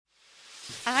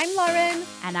I'm Lauren.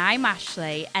 And I'm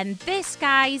Ashley. And this,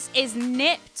 guys, is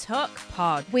Nip Tuck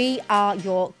Pod. We are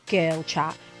your girl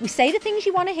chat. We say the things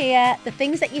you want to hear, the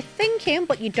things that you're thinking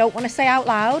but you don't want to say out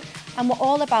loud. And we're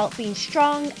all about being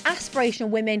strong, aspirational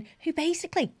women who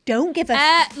basically don't give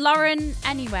a... Lauren,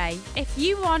 anyway, if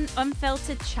you want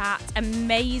unfiltered chat,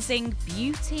 amazing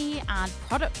beauty and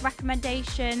product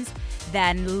recommendations,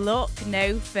 then look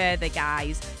no further,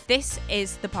 guys. This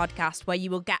is the podcast where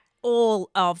you will get all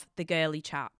of the girly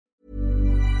chat.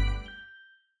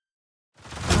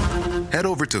 Head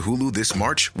over to Hulu this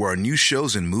March, where our new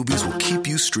shows and movies will keep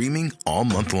you streaming all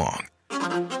month long.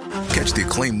 Catch the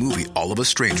acclaimed movie All of Us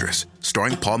Strangers,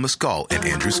 starring Paul Mescal and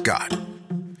Andrew Scott.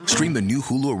 Stream the new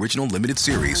Hulu original limited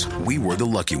series We Were the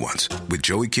Lucky Ones with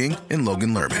Joey King and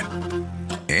Logan Lerman.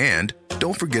 And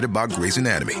don't forget about Grey's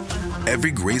Anatomy. Every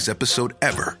Grey's episode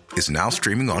ever is now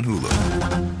streaming on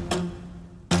Hulu.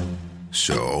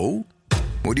 So,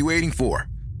 what are you waiting for?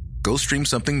 Go stream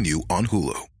something new on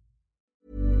Hulu.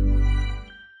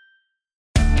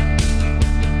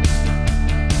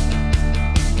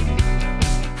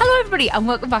 Hello everybody and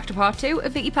welcome back to part 2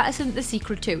 of Vicky Patterson, The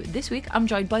Secret To. This week I'm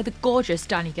joined by the gorgeous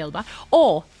Dani Gilbert,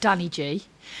 or Dani G.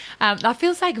 That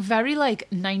feels like very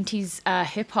 90s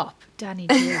hip-hop, Dani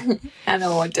G. I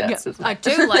know it does. Yeah, I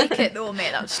do like it though,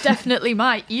 mate. That's definitely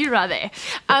my era there.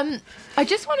 I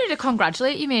just wanted to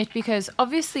congratulate you, mate, because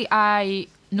obviously I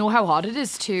know how hard it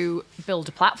is to build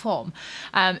a platform,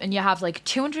 and you have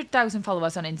 200,000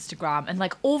 followers on Instagram and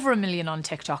over 1 million on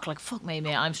TikTok. Fuck me,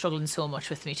 mate, I'm struggling so much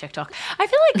with me TikTok. I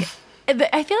feel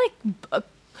like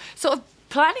sort of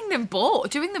planning them both,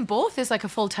 doing them both is like a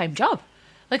full-time job.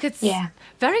 It's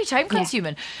very time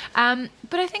consuming. Yeah.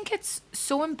 But I think it's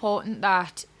so important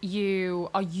that you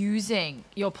are using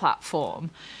your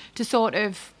platform to sort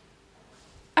of,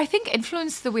 I think,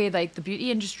 influence the way the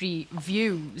beauty industry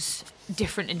views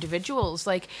different individuals.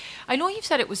 I know you've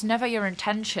said it was never your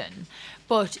intention,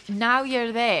 but now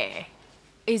you're there,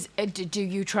 do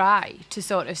you try to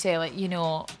sort of say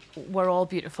we're all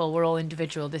beautiful, we're all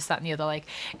individual, this, that and the other,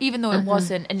 even though it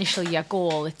wasn't initially your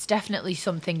goal, it's definitely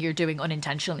something you're doing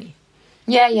unintentionally?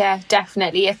 Yeah,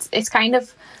 definitely. It's kind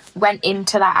of went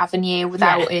into that avenue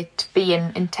without it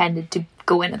being intended to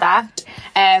go into that,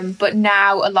 but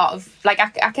now a lot of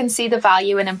I can see the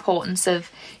value and importance of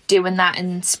doing that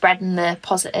and spreading the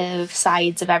positive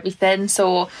sides of everything.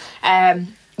 So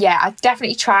I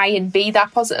definitely try and be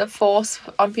that positive force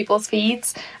on people's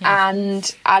feeds,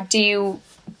 and I do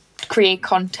create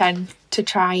content to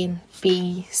try and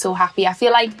be so happy. I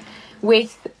feel like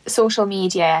with social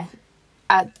media,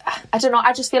 I don't know,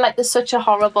 I just feel like there's such a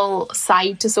horrible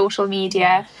side to social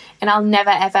media, and I'll never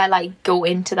ever go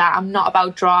into that. I'm not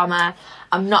about drama,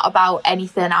 I'm not about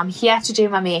anything. I'm here to do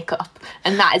my makeup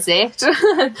and that is it.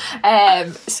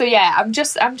 So yeah, I'm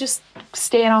just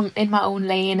staying in my own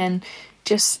lane and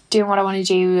just doing what I want to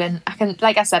do, and I can,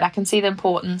 like I said, I can see the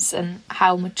importance and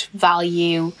how much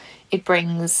value it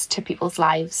brings to people's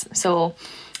lives, so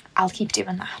I'll keep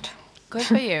doing that. Good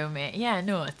for you, mate. Yeah,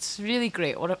 no, it's really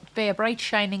great. Be a bright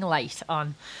shining light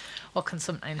on what can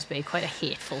sometimes be quite a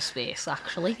hateful space,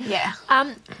 actually. Yeah.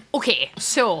 Okay,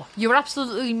 so you were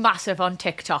absolutely massive on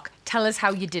TikTok. Tell us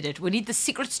how you did it. We need the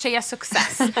secrets to your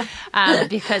success.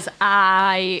 Because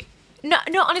No,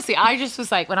 honestly, I just was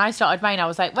when I started mine, I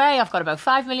was well, I've got about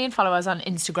 5 million followers on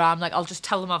Instagram. I'll just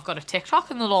tell them I've got a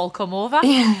TikTok and they'll all come over.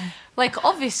 Yeah.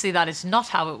 Obviously that is not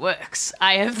how it works.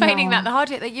 I am finding that the hard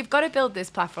way, you've got to build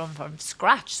this platform from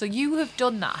scratch. So you have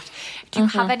done that. Do you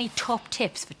have any top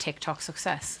tips for TikTok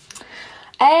success?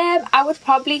 I would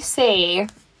probably say,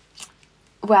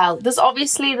 well, there's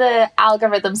obviously the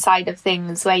algorithm side of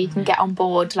things where you can get on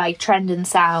board trending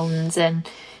sounds and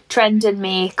trending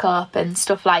makeup and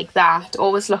stuff like that.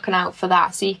 Always looking out for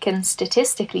that so you can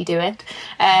statistically do it.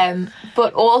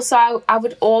 But also I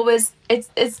would always,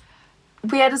 it's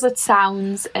weird as it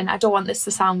sounds, and I don't want this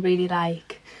to sound really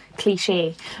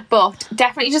cliche, but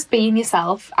definitely just being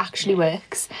yourself actually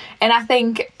works. And I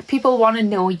think people want to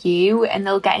know you and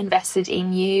they'll get invested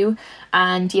in you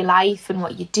and your life and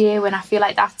what you do, and I feel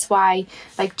like that's why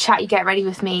chat you get ready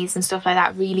with me's and stuff like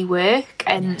that really work.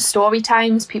 And story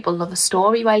times, people love a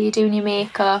story while you're doing your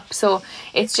makeup, so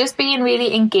it's just being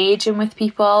really engaging with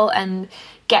people and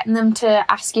getting them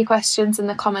to ask you questions in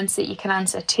the comments that you can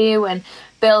answer to, and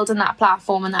building that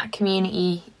platform and that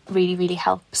community really, really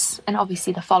helps. And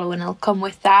obviously the following will come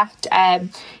with that.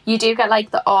 You do get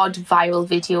the odd viral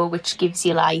video which gives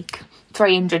you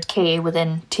 300k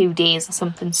within 2 days or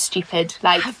something stupid.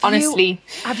 Honestly,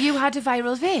 have you had a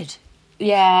viral vid?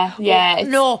 Yeah.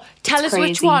 No, tell us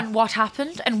which crazy. one, what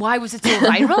happened, and why was it so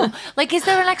viral? Like, is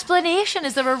there an explanation?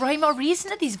 Is there a rhyme or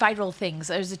reason to these viral things?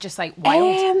 Or is it just like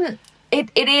wild? It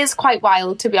is quite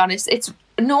wild, to be honest. It's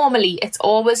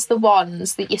always the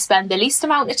ones that you spend the least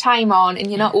amount of time on and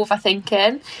you're not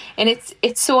overthinking. And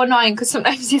it's so annoying because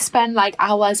sometimes you spend like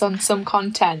hours on some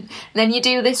content and then you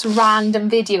do this random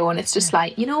video and it's just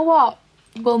like, you know what?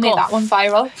 We'll make that one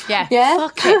viral. Yeah.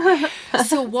 Fuck it.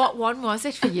 So what one was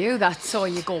it for you that saw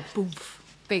you go boom?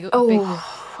 Big.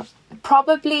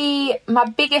 Probably my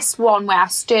biggest one where I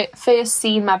first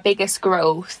seen my biggest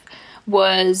growth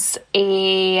was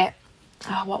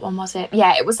what one was it?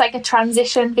 Yeah, it was like a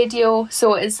transition video.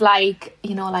 So it's like,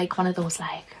 you know, like one of those,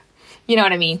 like, you know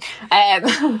what I mean?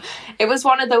 It was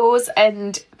one of those,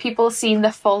 and people seen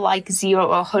the full like 0 to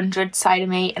 100 side of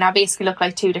me, and I basically look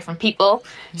like two different people.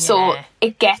 Yeah. So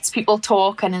it gets people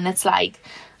talking, and it's like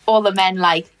all the men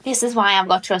like, this is why I've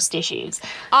got trust issues,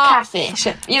 catfish.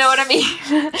 You know what I mean?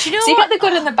 Do you know so you got the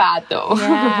good and the bad, though.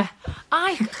 Yeah.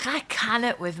 I can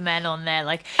it with men on there.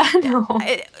 Like, I know.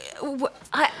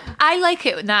 I like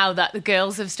it now that the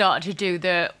girls have started to do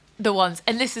the ones,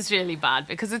 and this is really bad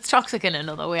because it's toxic in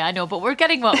another way, I know, but we're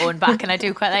getting our own back and I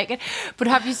do quite like it. But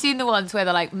have you seen the ones where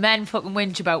they're like, men fucking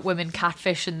whinge about women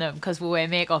catfishing them because we wear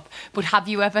makeup, but have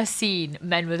you ever seen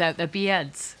men without their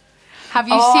beards? Have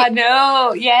you seen? I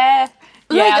know, yeah.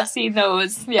 Yeah, Like, I've seen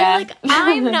those, yeah. Like,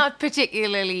 I'm not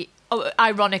particularly,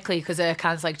 ironically, because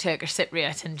Erkan's like Turkish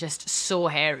Cypriot and just so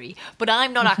hairy, but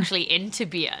I'm not actually into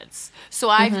beards, so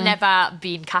I've never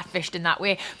been catfished in that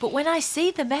way. But when I see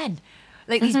the men,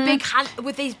 like these big hands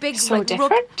with these big So like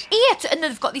different. and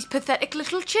they've got these pathetic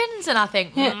little chins, and I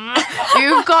think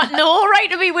you've got no right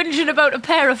to be whinging about a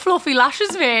pair of fluffy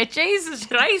lashes, mate. Jesus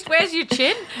Christ, where's your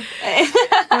chin?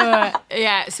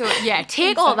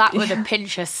 Take all that with a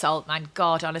pinch of salt, man.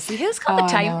 God, honestly, who's got the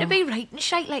time to be writing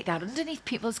shite like that underneath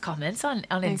people's comments on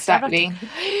Instagram? Exactly.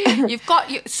 You've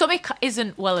got something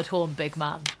isn't well at home, big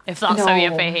man, if that's how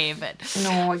you're behaving.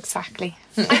 No, exactly.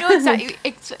 I know exactly.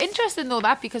 It's interesting though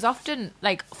that, because often,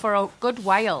 like for a good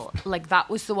while, like that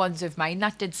was the ones of mine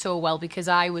that did so well, because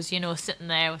I was, you know, sitting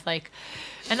there with like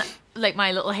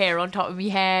my little hair on top of my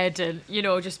head, and you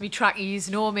know, just me trackies,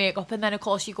 no makeup, and then of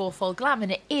course you go full glam,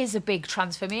 and it is a big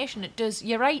transformation. It does.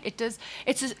 You're right. It does.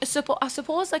 It's I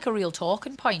suppose like a real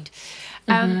talking point.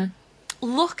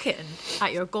 Looking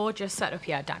at your gorgeous setup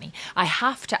here, Dani, I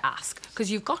have to ask,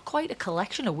 because you've got quite a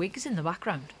collection of wigs in the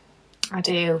background. I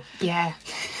do, yeah.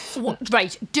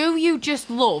 Right, do you just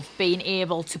love being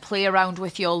able to play around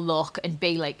with your look and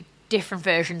be like different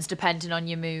versions depending on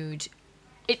your mood?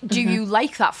 Do you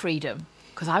like that freedom?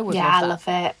 Because I would love that. Yeah, I love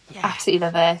it. Yeah. Absolutely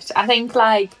love it. I think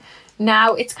like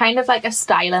now it's kind of like a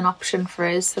styling option for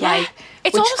us. Like,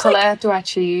 it's which colour do I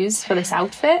choose for this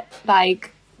outfit?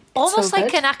 Like, almost so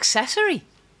like good. an accessory.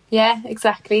 Yeah,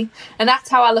 exactly. And that's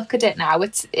how I look at it now.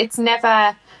 It's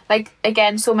never... Like,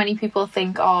 again, so many people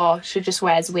think, she just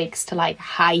wears wigs to, like,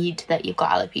 hide that you've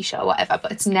got alopecia or whatever.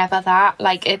 But it's never that.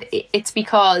 Like, it's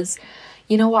because,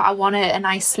 you know what, I want a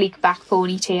nice sleek back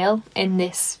ponytail in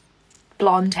this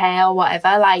blonde hair or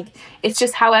whatever. Like, it's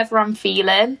just however I'm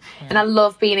feeling. Yeah. And I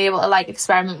love being able to, like,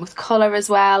 experiment with colour as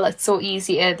well. It's so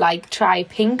easy to, like, try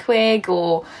pink wig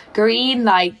or green,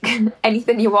 like,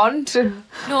 anything you want.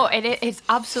 No, it's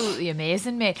absolutely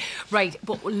amazing, mate. Right,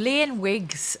 but laying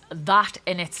wigs, that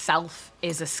in itself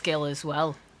is a skill as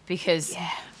well. Because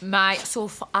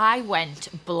I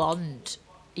went blonde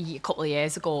a couple of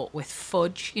years ago with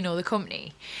Fudge, you know, the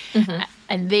company.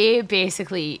 And they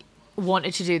basically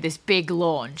wanted to do this big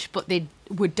launch, but they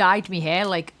would dyed me hair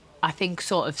like I think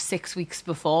sort of 6 weeks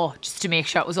before, just to make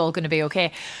sure it was all going to be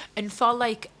okay. And for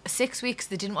like 6 weeks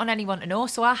they didn't want anyone to know,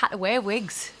 so I had to wear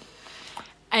wigs,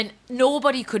 and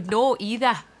nobody could know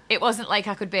either. It wasn't like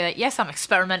I could be like, yes, I'm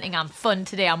experimenting, I'm fun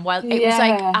today, I'm well. It was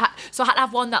like, so I had to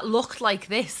have one that looked like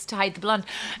this to hide the blonde.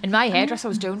 And my hairdresser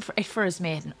was doing it for his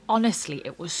mate, and honestly,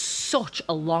 it was such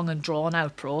a long and drawn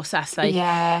out process. Like,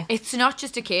 it's not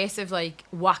just a case of like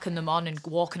whacking them on and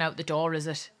walking out the door, is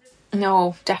it?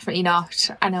 No, definitely not.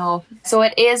 I know. So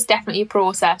it is definitely a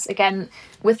process. Again,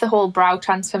 with the whole brow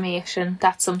transformation,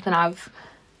 that's something I've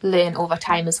learned over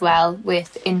time as well,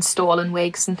 with installing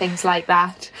wigs and things like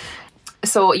that.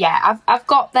 So yeah, I've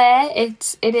got there.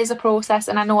 It is a process,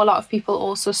 and I know a lot of people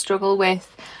also struggle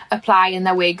with applying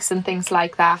their wigs and things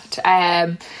like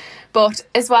that. But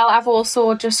as well, I've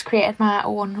also just created my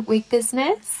own wig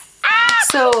business.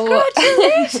 So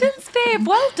congratulations, babe!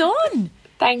 Well done.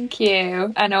 Thank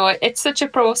you. I know it's such a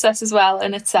process as well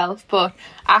in itself, but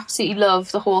I absolutely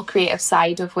love the whole creative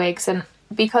side of wigs, and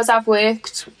because I've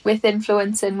worked with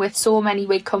influencing with so many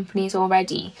wig companies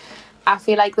already, I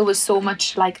feel like there was so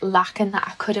much like lacking that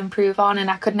I could improve on, and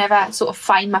I could never sort of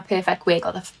find my perfect wig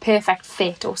or the perfect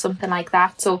fit or something like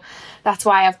that. So that's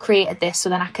why I've created this, so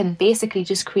then I can basically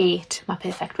just create my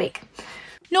perfect wig.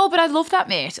 No, but I love that,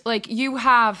 mate. Like, you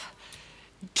have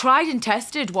tried and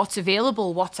tested what's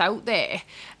available, what's out there,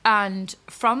 and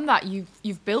from that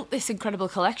you've built this incredible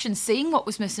collection, seeing what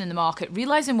was missing in the market,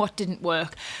 realising what didn't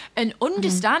work, and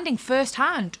understanding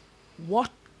firsthand what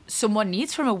someone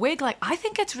needs from a wig. Like, I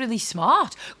think it's really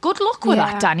smart. Good luck with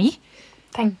that, Dani.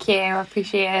 Thank you, I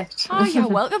appreciate it. Oh, you're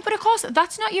welcome. But of course,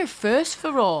 that's not your first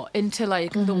foray into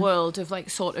like the world of like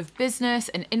sort of business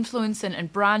and influence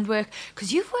and brand work,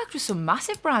 because you've worked with some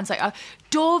massive brands like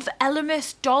Dove,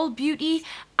 Elemis, Doll Beauty,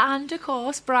 and of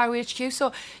course Brow HQ.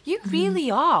 So you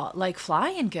really are like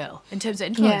flying, girl, in terms of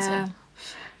influencing. Yeah.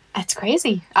 It's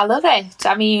crazy. I love it.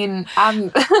 I mean, I'm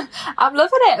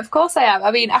loving it. Of course I am. I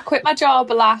mean, I quit my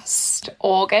job last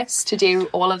August to do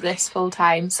all of this full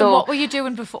time. So and what were you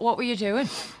doing before? What were you doing?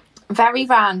 Very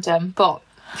random, but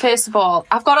first of all,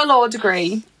 I've got a law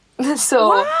degree. So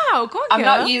wow, go on, I'm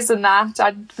not using that.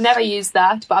 I'd never use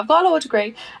that, but I've got a law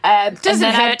degree.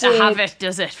 Doesn't hurt to have it,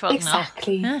 does it? Fuck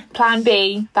exactly. No. Plan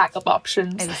B, backup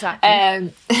options.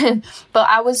 Exactly. But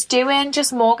I was doing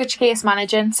just mortgage case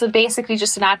managing, so basically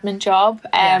just an admin job.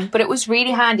 But it was really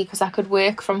handy because I could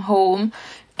work from home.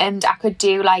 And I could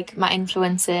do like my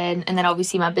influencing and then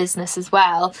obviously my business as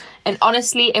well. And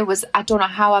honestly, it was, I don't know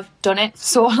how I've done it for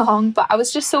so long, but I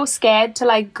was just so scared to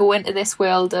like go into this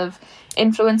world of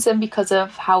influencing because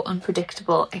of how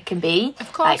unpredictable it can be.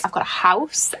 Of course. Like, I've got a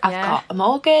house, I've got a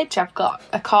mortgage, I've got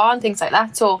a car and things like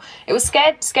that. So it was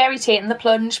scary taking the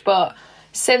plunge, but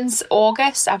since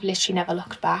August, I've literally never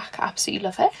looked back. I absolutely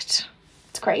love it.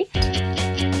 It's great.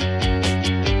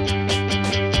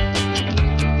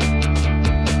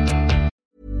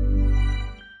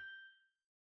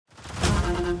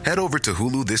 Head over to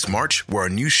Hulu this March, where our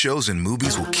new shows and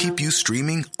movies will keep you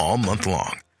streaming all month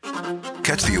long.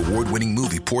 Catch the award-winning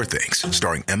movie Poor Things,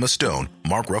 starring Emma Stone,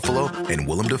 Mark Ruffalo, and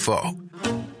Willem Dafoe.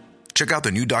 Check out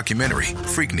the new documentary,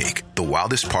 Freaknik, The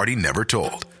Wildest Party Never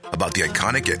Told, about the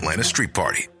iconic Atlanta Street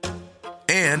Party.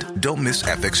 And don't miss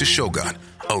FX's Shogun,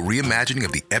 a reimagining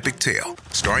of the epic tale,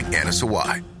 starring Anna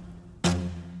Sawai.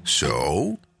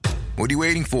 So, what are you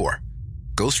waiting for?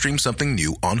 Go stream something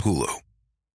new on Hulu.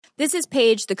 This is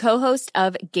Paige, the co-host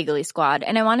of Giggly Squad,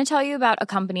 and I want to tell you about a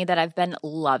company that I've been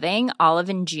loving,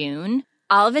 Olive & June.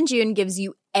 Olive & June gives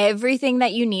you everything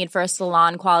that you need for a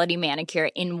salon-quality manicure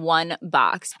in one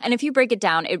box. And if you break it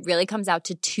down, it really comes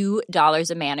out to $2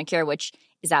 a manicure, which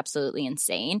is absolutely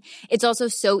insane. It's also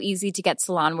so easy to get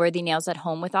salon-worthy nails at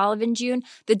home with Olive & June.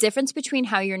 The difference between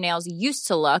how your nails used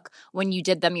to look when you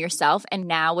did them yourself and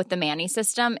now with the Mani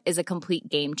system is a complete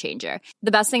game changer.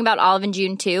 The best thing about Olive &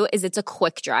 June, too, is it's a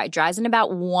quick dry. Dries in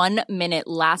about 1 minute,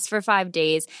 lasts for 5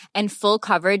 days, and full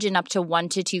coverage in up to 1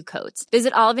 to 2 coats.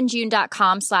 Visit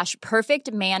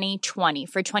oliveandjune.com/perfectmani20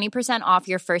 for 20% off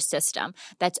your first system.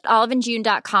 That's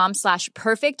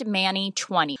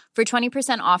oliveandjune.com/perfectmani20 for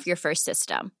 20% off your first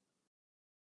system. And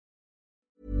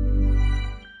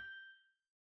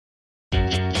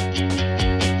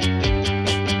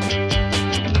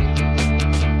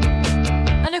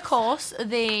of course,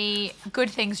 the good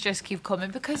things just keep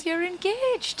coming because you're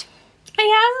engaged.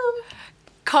 I am.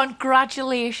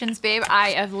 Congratulations, babe. I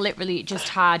have literally just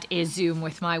had a Zoom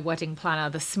with my wedding planner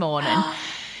this morning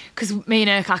because me and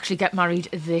Eric actually get married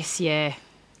this year.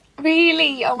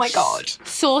 Really? Oh my God.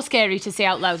 So scary to say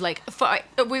out loud. Like,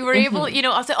 we were able, I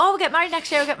was like, oh, we'll get married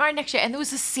next year, And there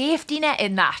was a safety net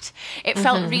in that. It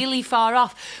felt really far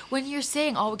off. When you're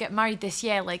saying, oh, we'll get married this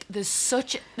year, like, there's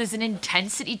an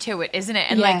intensity to it, isn't it?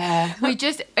 And like,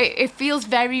 it feels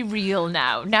very real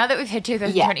now. Now that we've hit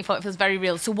 2024, it feels very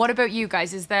real. So what about you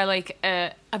guys? Is there like,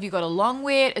 have you got a long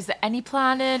wait? Is there any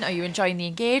planning? Are you enjoying the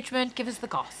engagement? Give us the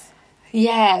goss.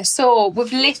 Yeah, so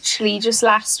we've literally just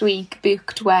last week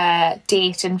booked our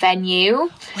date and venue.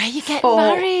 Where are you getting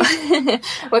married?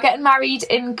 We're getting married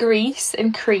in Greece,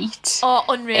 in Crete. Oh,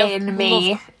 unreal. In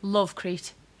May. Love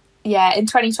Crete. Yeah, in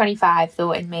 2025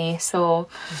 though, in May. So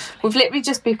we've literally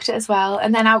just booked it as well.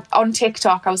 And then on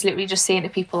TikTok, I was literally just saying to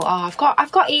people, oh, I've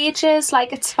got ages,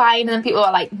 like it's fine. And then people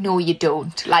are like, no, you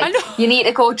don't. Like, you need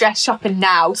to go dress shopping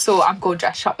now. So I'm going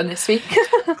dress shopping this week.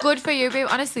 Good for you, babe.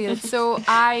 Honestly, so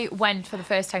I went for the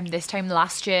first time this time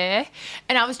last year,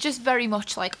 and I was just very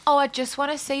much like, oh, I just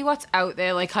want to see what's out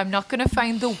there. Like, I'm not going to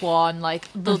find the one. Like,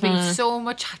 there'll be so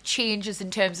much changes in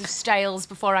terms of styles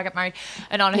before I get married.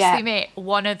 And honestly, mate,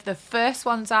 one of the first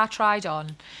ones I tried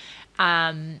on,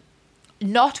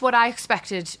 not what I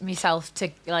expected myself to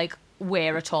like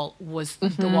wear at all, was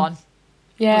the one.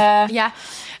 Yeah.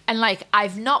 And like,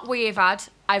 I've not wavered.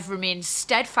 I've remained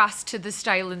steadfast to the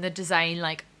style and the design,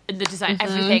 like in the design,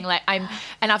 everything. Like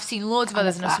I've seen loads of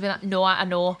others and I've been like, no, I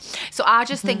know. So I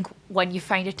just think when you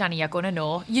find it, Dani, you're gonna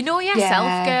know. You know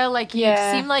yourself, girl. Like you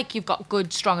seem like you've got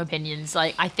good, strong opinions.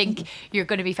 Like I think you're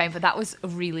gonna be fine. But that was a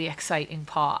really exciting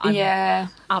part. I'm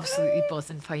absolutely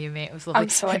buzzing for you, mate. It was lovely. I'm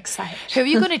so excited. Who are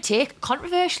you gonna take?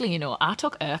 Controversially, you know, I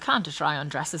took Erkan to try on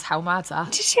dresses. How mad's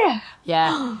that? Did you?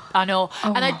 Yeah, I know.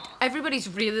 And everybody's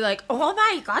really like, oh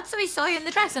my God, so we saw you in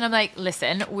the dress. And I'm like,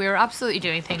 listen, we're absolutely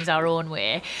doing things our own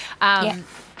way.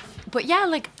 But yeah,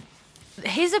 like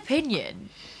his opinion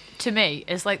to me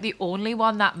is like the only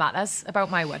one that matters about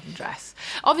my wedding dress.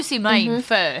 Obviously mine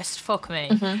first, fuck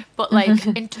me. But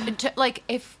like, like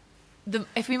if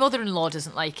my mother-in-law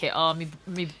doesn't like it or my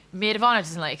maid of honour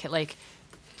doesn't like it, like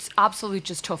it's absolute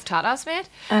just tough tatters, mate.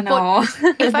 I know.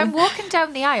 But if I'm walking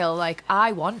down the aisle, like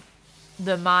I want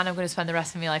the man I'm going to spend the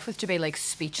rest of my life with to be like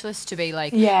speechless, to be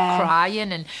like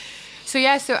crying. And so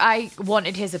I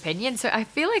wanted his opinion. So I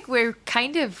feel like we're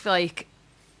kind of like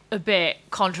a bit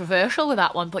controversial with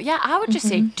that one. But yeah, I would just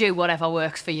say do whatever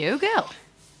works for you, girl.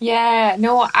 Yeah,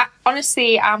 no,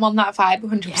 honestly, I'm on that vibe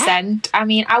 100%. Yeah. I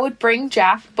mean, I would bring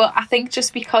Jack, but I think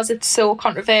just because it's so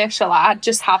controversial, I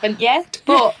just haven't yet.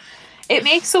 But it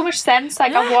makes so much sense.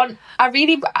 Like, I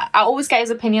always get his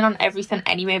opinion on everything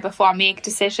anyway before I make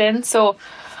decisions. So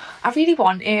I really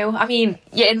want to. I mean,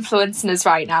 you're influencing us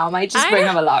right now. I might just bring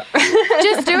him along.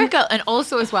 Just do it, girl. And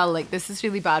also as well, like, this is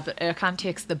really bad, but Erkan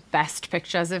takes the best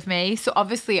pictures of me. So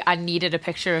obviously I needed a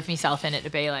picture of myself in it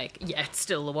to be like, yeah, it's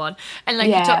still the one. And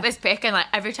like, he took this pic and like,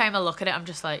 every time I look at it, I'm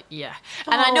just like, yeah.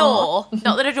 And I know,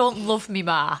 not that I don't love me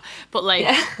ma, but like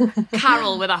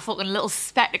Carol with her fucking little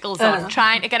spectacles on,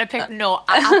 trying to get a pic. No,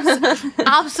 I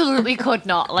absolutely could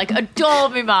not. Like, adore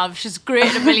me mum. She's great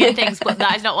at a million things, but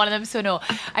that is not one of them. So no,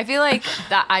 I feel like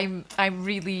that I'm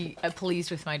really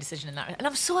pleased with my decision in that, and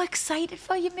I'm so excited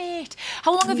for you, mate.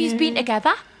 How long have you been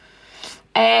together?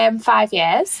 5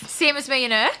 years. Same as me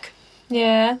and Irk.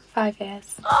 Yeah, 5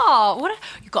 years. Oh,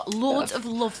 you've got loads of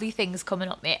lovely things coming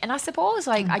up, mate. And I suppose,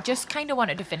 like, I just kind of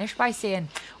wanted to finish by saying,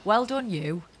 well done,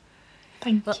 you.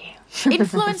 Thank you.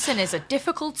 Influencing is a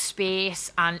difficult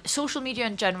space, and social media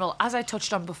in general, as I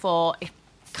touched on before, it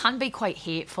can be quite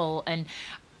hateful. And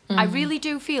I really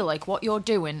do feel like what you're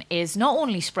doing is not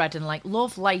only spreading like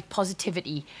love, light,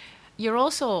 positivity, you're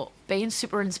also being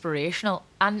super inspirational.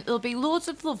 And there'll be loads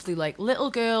of lovely like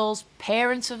little girls,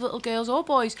 parents of little girls or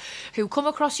boys who come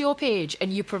across your page,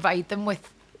 and you provide them with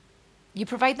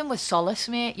solace,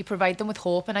 mate. You provide them with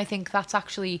hope, and I think that's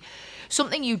actually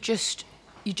something you just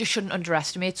shouldn't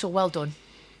underestimate. So well done.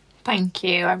 Thank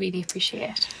you. I really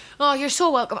appreciate it. Oh, you're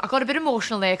so welcome. I got a bit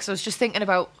emotional there because I was just thinking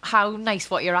about how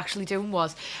nice what you're actually doing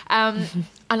was. And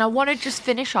I want to just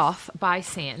finish off by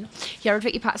saying, here at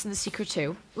Vicky Patterson The Secret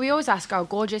too, we always ask our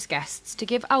gorgeous guests to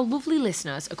give our lovely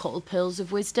listeners a couple of pearls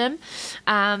of wisdom.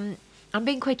 I'm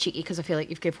being quite cheeky because I feel like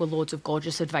you've given loads of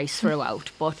gorgeous advice throughout,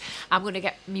 but I'm going to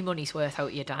get me money's worth out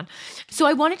of you, Dan. So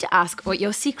I wanted to ask what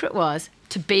your secret was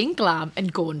to being glam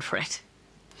and going for it.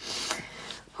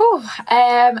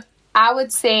 I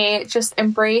would say just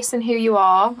embracing who you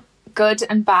are, good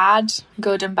and bad.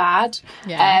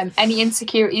 Yeah. Any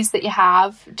insecurities that you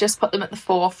have, just put them at the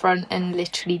forefront and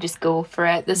literally just go for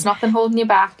it. There's nothing holding you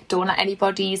back. Don't let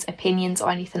anybody's opinions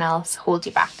or anything else hold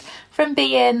you back from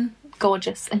being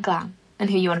gorgeous and glam and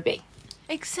who you want to be.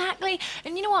 Exactly.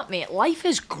 And you know what, mate? Life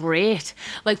is great.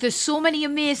 Like, there's so many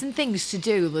amazing things to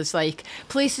do. There's, like,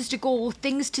 places to go,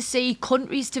 things to see,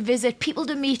 countries to visit, people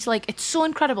to meet. Like, it's so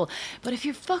incredible. But if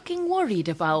you're fucking worried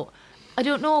about, I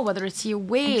don't know, whether it's your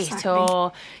weight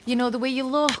or, you know, the way you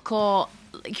look or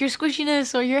like, your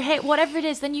squishiness or your height, whatever it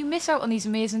is, then you miss out on these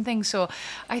amazing things. So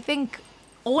I think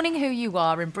owning who you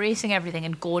are, embracing everything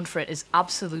and going for it is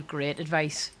absolute great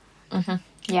advice.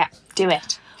 Yeah, do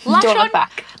it. Lash Don't look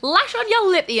back. Lash on your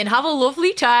lippy and have a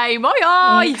lovely time. Oi,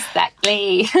 oi.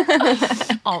 Exactly.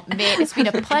 Oh, mate, it's been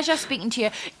a pleasure speaking to you.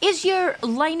 Is your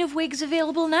line of wigs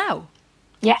available now?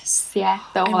 Yes, yeah,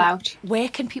 they're all out. Where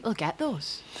can people get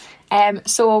those?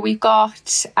 So we've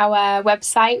got our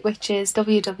website, which is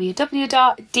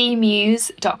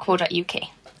www.dmuse.co.uk.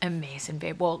 Amazing,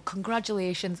 babe. Well,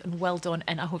 congratulations and well done,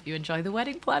 and I hope you enjoy the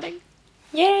wedding planning.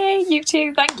 Yay, you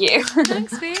too. Thank you.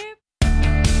 Thanks, babe.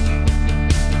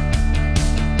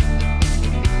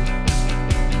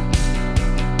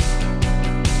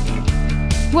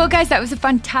 Well, guys, that was a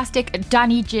fantastic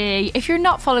Dani J. If you're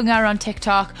not following her on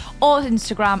TikTok or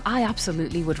Instagram, I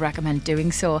absolutely would recommend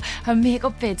doing so. Her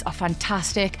makeup vids are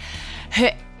fantastic.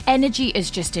 Her energy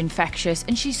is just infectious,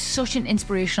 and she's such an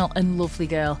inspirational and lovely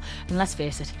girl. And let's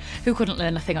face it, who couldn't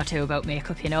learn a thing or two about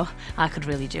makeup, you know? I could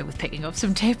really do with picking up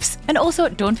some tips. And also,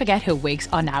 don't forget her wigs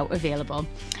are now available.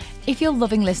 If you're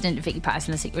loving listening to Vicky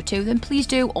Patterson and the Secret too, then please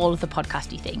do all of the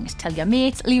podcasty things. Tell your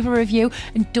mates, leave a review,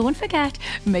 and don't forget,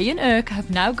 me and Irk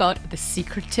have now got The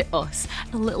Secret to Us,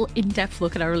 a little in-depth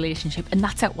look at our relationship, and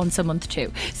that's out once a month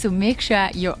too. So make sure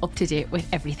you're up to date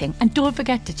with everything. And don't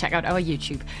forget to check out our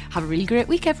YouTube. Have a really great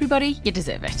week, everybody. You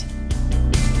deserve it.